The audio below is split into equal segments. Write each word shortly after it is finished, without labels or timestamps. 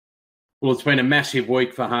Well, it's been a massive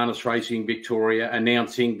week for Harness Racing Victoria,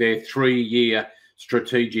 announcing their 3-year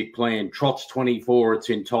strategic plan. Trots 24,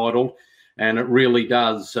 it's entitled, and it really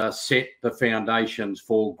does set the foundations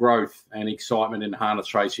for growth and excitement in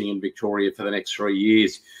harness racing in Victoria for the next 3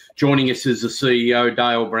 years. Joining us is the CEO,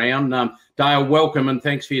 Dayle Brown. Dayle, welcome and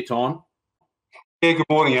thanks for your time. Yeah, good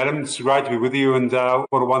morning, Adam. It's great to be with you, and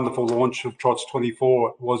what a wonderful launch of Trots 24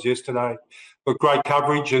 it was yesterday. But great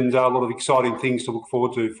coverage and a lot of exciting things to look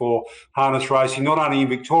forward to for harness racing, not only in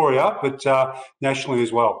Victoria, but nationally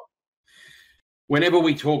as well. Whenever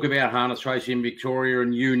we talk about harness racing in Victoria,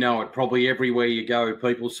 and you know it, probably everywhere you go,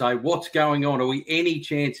 people say, what's going on? Are we any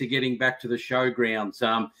chance of getting back to the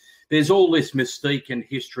showgrounds? There's all this mystique and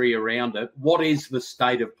history around it. What is the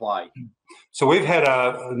state of play? So we've had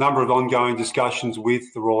a number of ongoing discussions with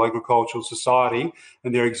the Royal Agricultural Society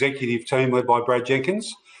and their executive team led by Brad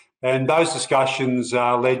Jenkins. And those discussions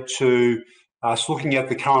led to us looking at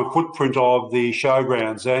the current footprint of the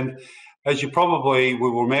showgrounds. And as you probably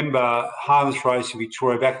will remember, Harness Racing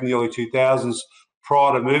Victoria back in the early 2000s,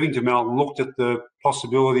 prior to moving to Melbourne, looked at the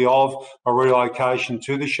possibility of a relocation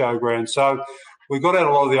to the showground. So we got out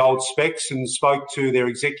a lot of the old specs and spoke to their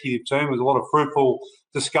executive team. There was a lot of fruitful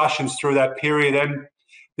discussions through that period. And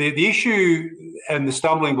the issue and the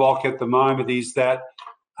stumbling block at the moment is that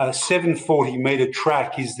a 740-metre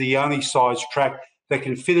track is the only size track that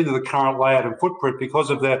can fit into the current layout and footprint because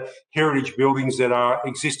of the heritage buildings that are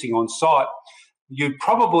existing on site. You'd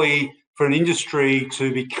probably, for an industry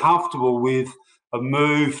to be comfortable with a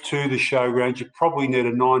move to the showgrounds, you probably need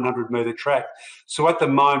a 900-metre track. So at the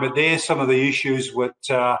moment, there's some of the issues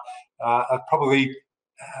that are probably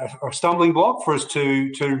a stumbling block for us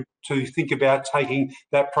to think about taking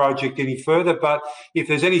that project any further. But if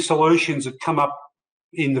there's any solutions that come up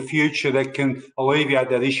in the future that can alleviate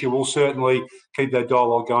that issue, we'll certainly keep that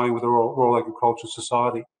dialogue going with the Royal Agricultural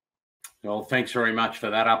Society. Well, thanks very much for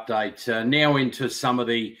that update. Now into some of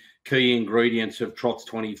the key ingredients of Trots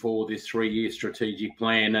 24, this 3-year strategic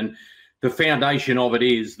plan. And the foundation of it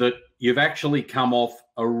is that you've actually come off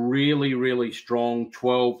a really, really strong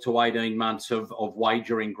 12 to 18 months of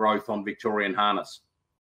wagering growth on Victorian harness.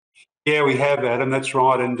 Yeah, we have, Adam, that's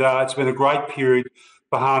right. And it's been a great period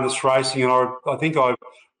for harness racing. And I think I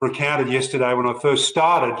recounted yesterday when I first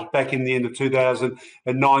started back in the end of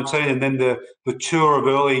 2019, and then the tour of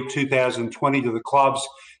early 2020 to the clubs.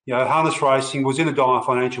 You know, harness racing was in a dire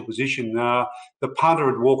financial position. The punter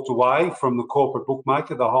had walked away from the corporate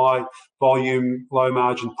bookmaker, the high volume, low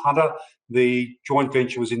margin punter. The joint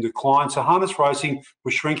venture was in decline. So harness racing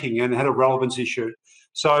was shrinking and had a relevance issue.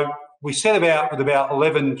 So we set about with about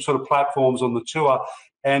 11 sort of platforms on the tour.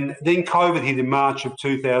 And then COVID hit in March of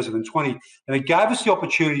 2020, and it gave us the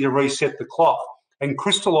opportunity to reset the clock and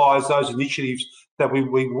crystallise those initiatives that we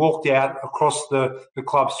walked out across the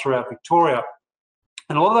clubs throughout Victoria.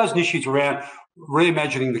 And a lot of those initiatives around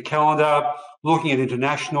reimagining the calendar, looking at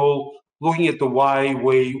international, looking at the way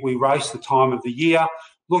we race the time of the year,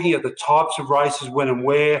 looking at the types of races, when and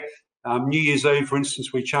where. New Year's Eve, for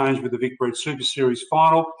instance, we changed with the Vic Breed Super Series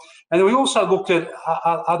final. And then we also looked at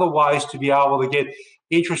other ways to be able to get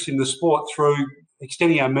interest in the sport through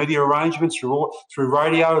extending our media arrangements, through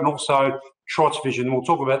radio, and also Trots Vision. We'll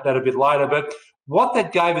talk about that a bit later. But what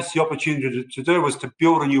that gave us the opportunity to do was to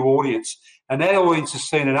build a new audience. And that audience has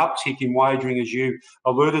seen an uptick in wagering, as you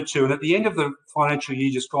alluded to. And at the end of the financial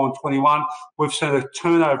year just gone, 21, we've seen a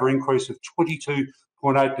turnover increase of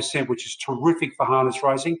 22.8%, which is terrific for harness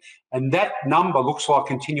racing. And that number looks like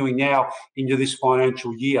continuing now into this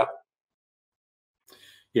financial year.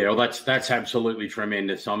 Yeah, well, that's absolutely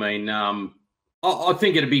tremendous. I mean, I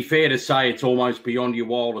think it'd be fair to say it's almost beyond your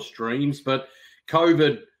wildest dreams, but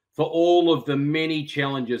COVID, for all of the many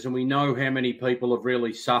challenges, and we know how many people have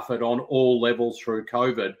really suffered on all levels through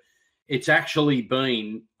COVID, it's actually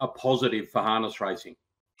been a positive for harness racing.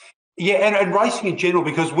 Yeah, and racing in general,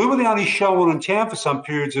 because we were the only show on in town for some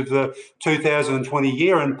periods of the 2020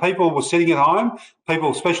 year, and people were sitting at home, people,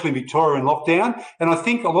 especially in Victoria, in lockdown. And I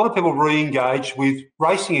think a lot of people re-engaged with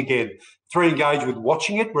racing again, re-engaged with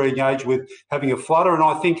watching it, re-engaged with having a flutter. And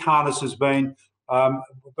I think harness has been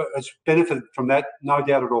has benefited from that, no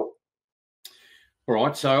doubt at all. All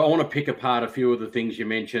right, so I want to pick apart a few of the things you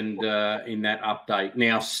mentioned in that update.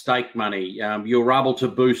 Now, stake money. You were able to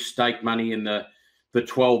boost stake money in the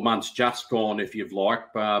 12 months just gone, if you've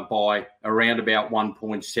liked, by around about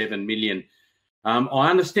 1.7 million. I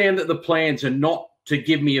understand that the plans are not to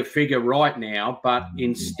give me a figure right now, but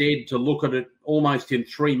instead to look at it almost in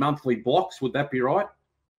 3 monthly blocks. Would that be right?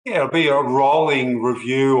 Yeah, it'll be a rolling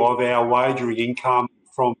review of our wagering income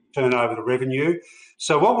from turnover to revenue.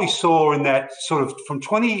 So what we saw in that sort of from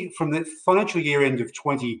the financial year end of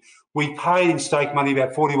 20, we paid in stake money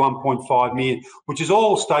about 41.5 million, which is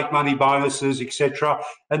all stake money, bonuses, etc.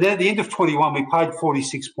 And then at the end of 21, we paid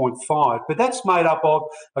 46.5. But that's made up of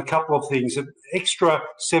a couple of things, extra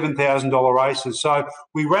 $7,000 races. So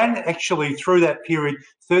we ran actually through that period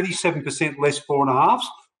 37% less 4.5s,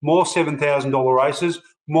 more $7,000 races,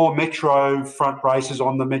 more Metro front races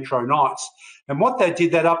on the Metro nights. And what that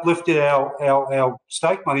did, that uplifted our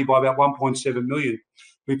stake money by about 1.7 million.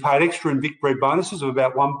 We paid extra in Vic Bred bonuses of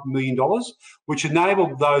about $1 million, which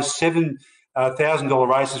enabled those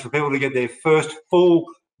 $7,000 races for people to get their first full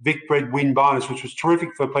Vic Bred win bonus, which was terrific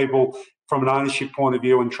for people from an ownership point of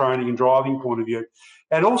view and training and driving point of view.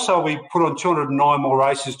 And also we put on 209 more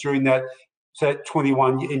races during that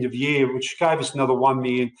 21 end of year, which gave us another $1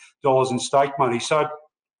 million in stake money. So,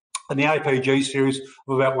 and the APG series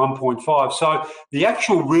of about 1.5. So the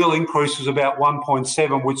actual real increase was about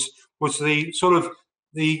 1.7, which was the sort of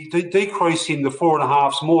the decrease in the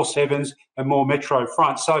 4.5s, more 7s and more Metro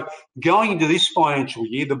front. So going into this financial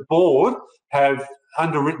year, the board have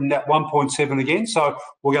underwritten that 1.7 again. So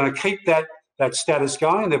we're going to keep that status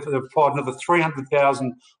going. They've applied another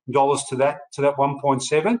 $300,000 to that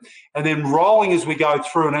 1.7, and then rolling as we go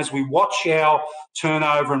through and as we watch our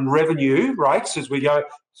turnover and revenue rates as we go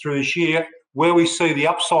through this year, where we see the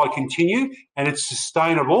upside continue and it's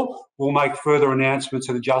sustainable, we'll make further announcements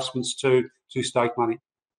and adjustments to stake money.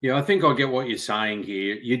 Yeah, I think I get what you're saying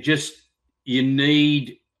here. You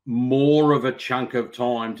need more of a chunk of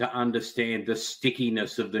time to understand the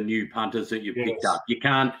stickiness of the new punters that you've picked up.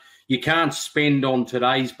 You can't spend on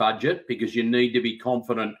today's budget because you need to be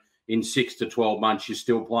confident in 6 to 12 months you're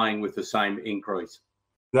still playing with the same increase.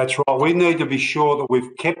 That's right. We need to be sure that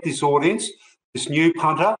we've kept this audience, this new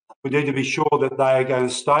punter. We need to be sure that they are going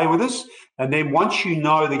to stay with us. And then once you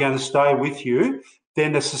know they're going to stay with you,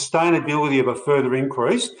 then the sustainability of a further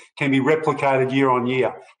increase can be replicated year on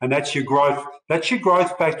year. And that's your growth. That's your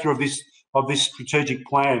growth factor of this strategic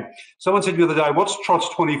plan. Someone said the other day, what's Trots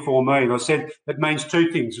 24 mean? I said, it means two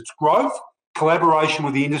things. It's growth, collaboration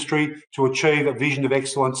with the industry to achieve a vision of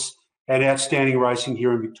excellence and outstanding racing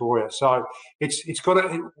here in Victoria. So it's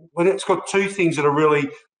got two things that are really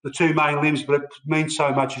the two main limbs, but it means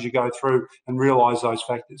so much as you go through and realise those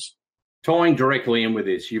factors. Tying directly in with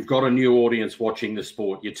this, you've got a new audience watching the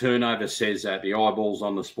sport. Your turnover says that. The eyeballs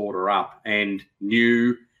on the sport are up and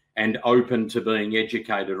new and open to being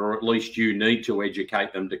educated, or at least you need to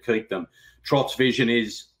educate them to keep them. Trots Vision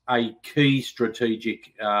is a key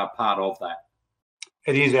strategic part of that.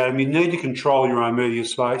 It is, Adam. You need to control your own media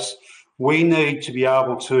space. We need to be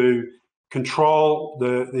able to control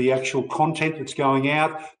the actual content that's going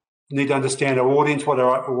out. We need to understand our audience, what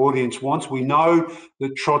our audience wants. We know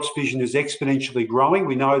that Trots Vision is exponentially growing.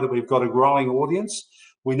 We know that we've got a growing audience.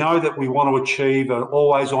 We know that we want to achieve an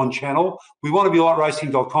always-on channel. We want to be like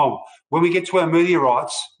racing.com. When we get to our media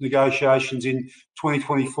rights negotiations in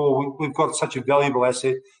 2024, we've got such a valuable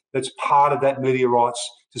asset that's part of that media rights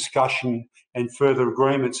discussion and further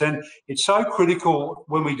agreements. And it's so critical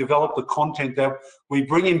when we develop the content that we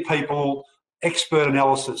bring in people, expert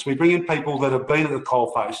analysis. We bring in people that have been at the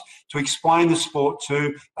coalface to explain the sport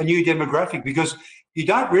to a new demographic, because you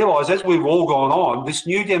don't realise, as we've all gone on, this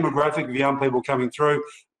new demographic of young people coming through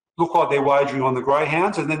look like they're wagering on the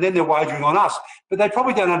greyhounds and then they're wagering on us. But they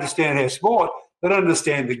probably don't understand our sport. They don't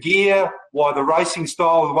understand the gear, why the racing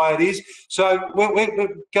style, the way it is. So we're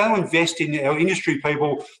going to invest in our industry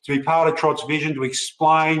people to be part of Trots Vision, to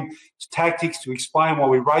explain tactics, to explain why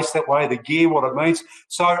we race that way, the gear, what it means.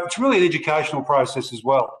 So it's really an educational process as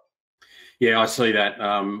well. Yeah, I see that.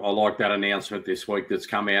 I like that announcement this week that's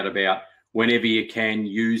come out about whenever you can,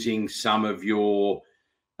 using some of your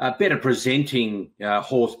better presenting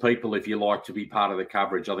horse people, if you like, to be part of the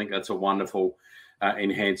coverage. I think that's a wonderful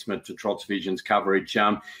enhancement to Trots Vision's coverage.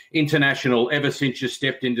 International, ever since you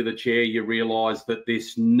stepped into the chair, you realised that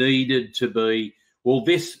this needed to be,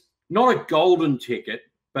 this, not a golden ticket,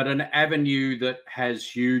 but an avenue that has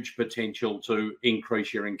huge potential to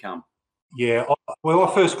increase your income. Yeah, when I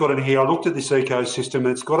first got in here, I looked at this ecosystem and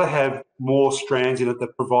it's got to have more strands in it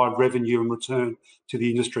that provide revenue and return to the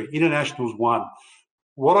industry. International's one.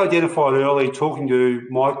 What I identified early, talking to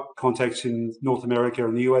my contacts in North America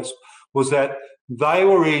and the US, was that they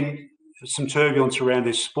were in some turbulence around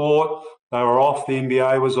their sport. They were off, the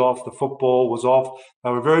NBA was off, the football was off. They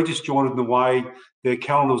were very disjointed in the way their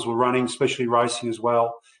calendars were running, especially racing as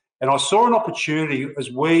well. And I saw an opportunity,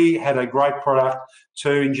 as we had a great product,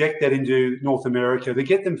 to inject that into North America, to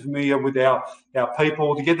get them familiar with our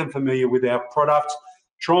people, to get them familiar with our product,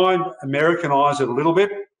 try and Americanise it a little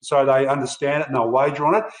bit so they understand it and they'll wager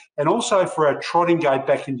on it. And also for our trotting gate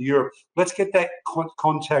back into Europe, let's get that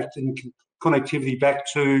contact and connectivity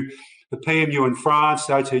back to the PMU in France,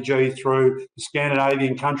 the OTG through the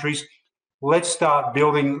Scandinavian countries. Let's start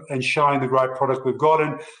building and showing the great product we've got.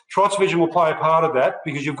 And Trots Vision will play a part of that,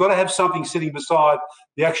 because you've got to have something sitting beside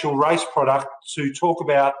the actual race product to talk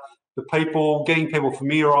about the people, getting people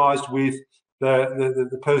familiarised with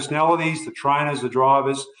the personalities, the trainers, the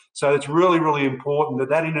drivers. So it's really, really important that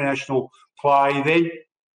that international play then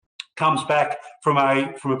comes back from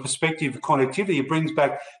a perspective of connectivity. It brings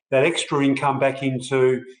back that extra income back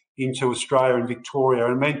into Australia and Victoria.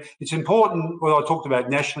 I mean, it's important, well, I talked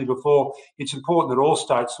about nationally before, it's important that all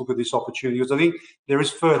states look at this opportunity, because I think there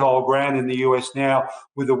is fertile ground in the US now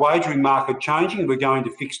with the wagering market changing. We're going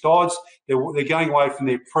to fixed odds. They're going away from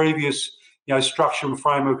their previous structure and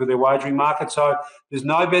framework of their wagering market. So there's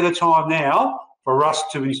no better time now for us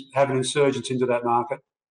to have an insurgence into that market.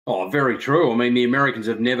 Oh, very true. I mean, the Americans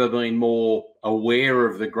have never been more aware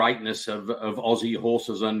of the greatness of Aussie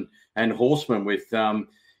horses and horsemen with,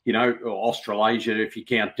 Australasia, if you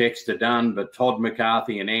count Dexter Dunn, but Todd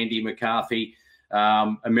McCarthy and Andy McCarthy,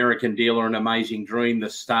 American Dealer and Amazing Dream, the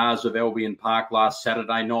stars of Albion Park last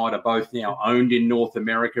Saturday night, are both now owned in North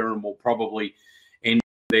America and will probably end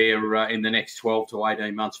there in the next 12 to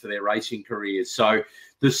 18 months for their racing careers. So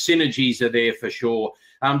the synergies are there for sure.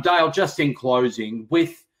 Dayle, just in closing,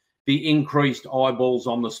 with the increased eyeballs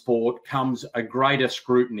on the sport comes a greater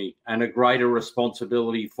scrutiny and a greater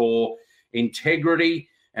responsibility for integrity.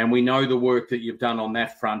 And we know the work that you've done on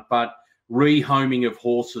that front, but rehoming of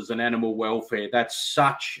horses and animal welfare, that's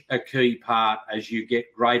such a key part as you get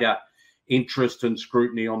greater interest and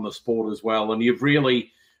scrutiny on the sport as well. And you've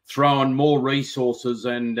really thrown more resources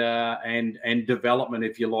and development,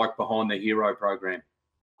 if you like, behind the Hero program.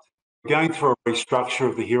 Going through a restructure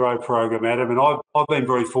of the Hero program, Adam, and I've been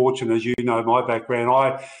very fortunate, as you know, my background.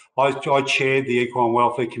 I chaired the Equine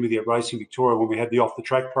Welfare Committee at Racing Victoria when we had the Off the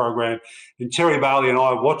Track program, and Terry Bailey and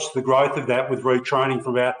I watched the growth of that with retraining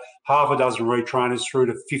from about half a dozen retrainers through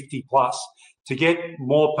to 50 plus to get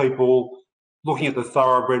more people looking at the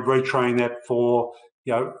thoroughbred, retraining that for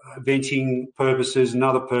eventing purposes and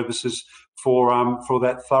other purposes for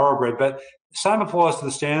that thoroughbred. But the same applies to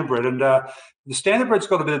the standardbred, and the standardbred's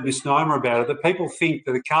got a bit of misnomer about it, that people think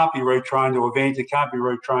that it can't be retrained to event, it can't be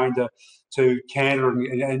retrained to canter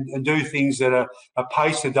and do things that a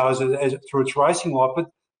pacer does through its racing life. But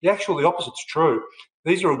the opposite's true.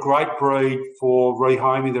 These are a great breed for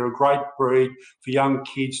rehoming. They're a great breed for young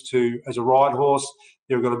kids as a ride horse.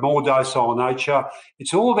 They've got a more docile nature.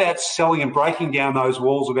 It's all about selling and breaking down those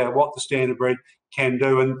walls about what the standardbred can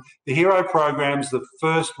do. And the Hero program's the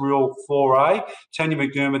first real foray. Tanya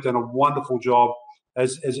McDermott done a wonderful job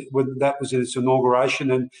when that was in its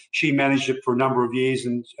inauguration, and she managed it for a number of years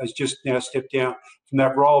and has just now stepped down from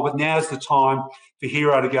that role. But now's the time for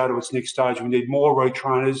Hero to go to its next stage. We need more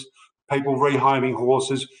retrainers, people rehoming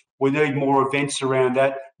horses. We need more events around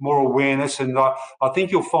that, more awareness. And I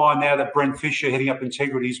think you'll find now that Brent Fisher, heading up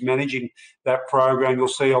Integrity, is managing that program. You'll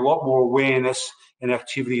see a lot more awareness and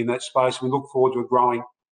activity in that space. We look forward to it growing.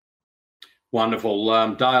 Wonderful.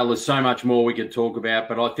 Dayle, there's so much more we could talk about,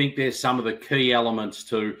 but I think there's some of the key elements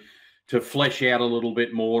to flesh out a little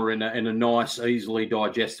bit more in a nice, easily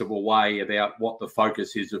digestible way about what the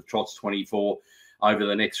focus is of Trots 24 over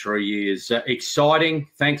the next 3 years. Exciting.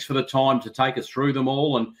 Thanks for the time to take us through them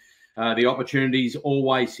all, and the opportunity's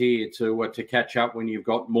always here to catch up when you've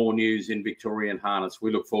got more news in Victorian harness.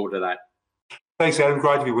 We look forward to that. Thanks, Adam.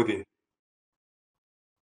 Great to be with you.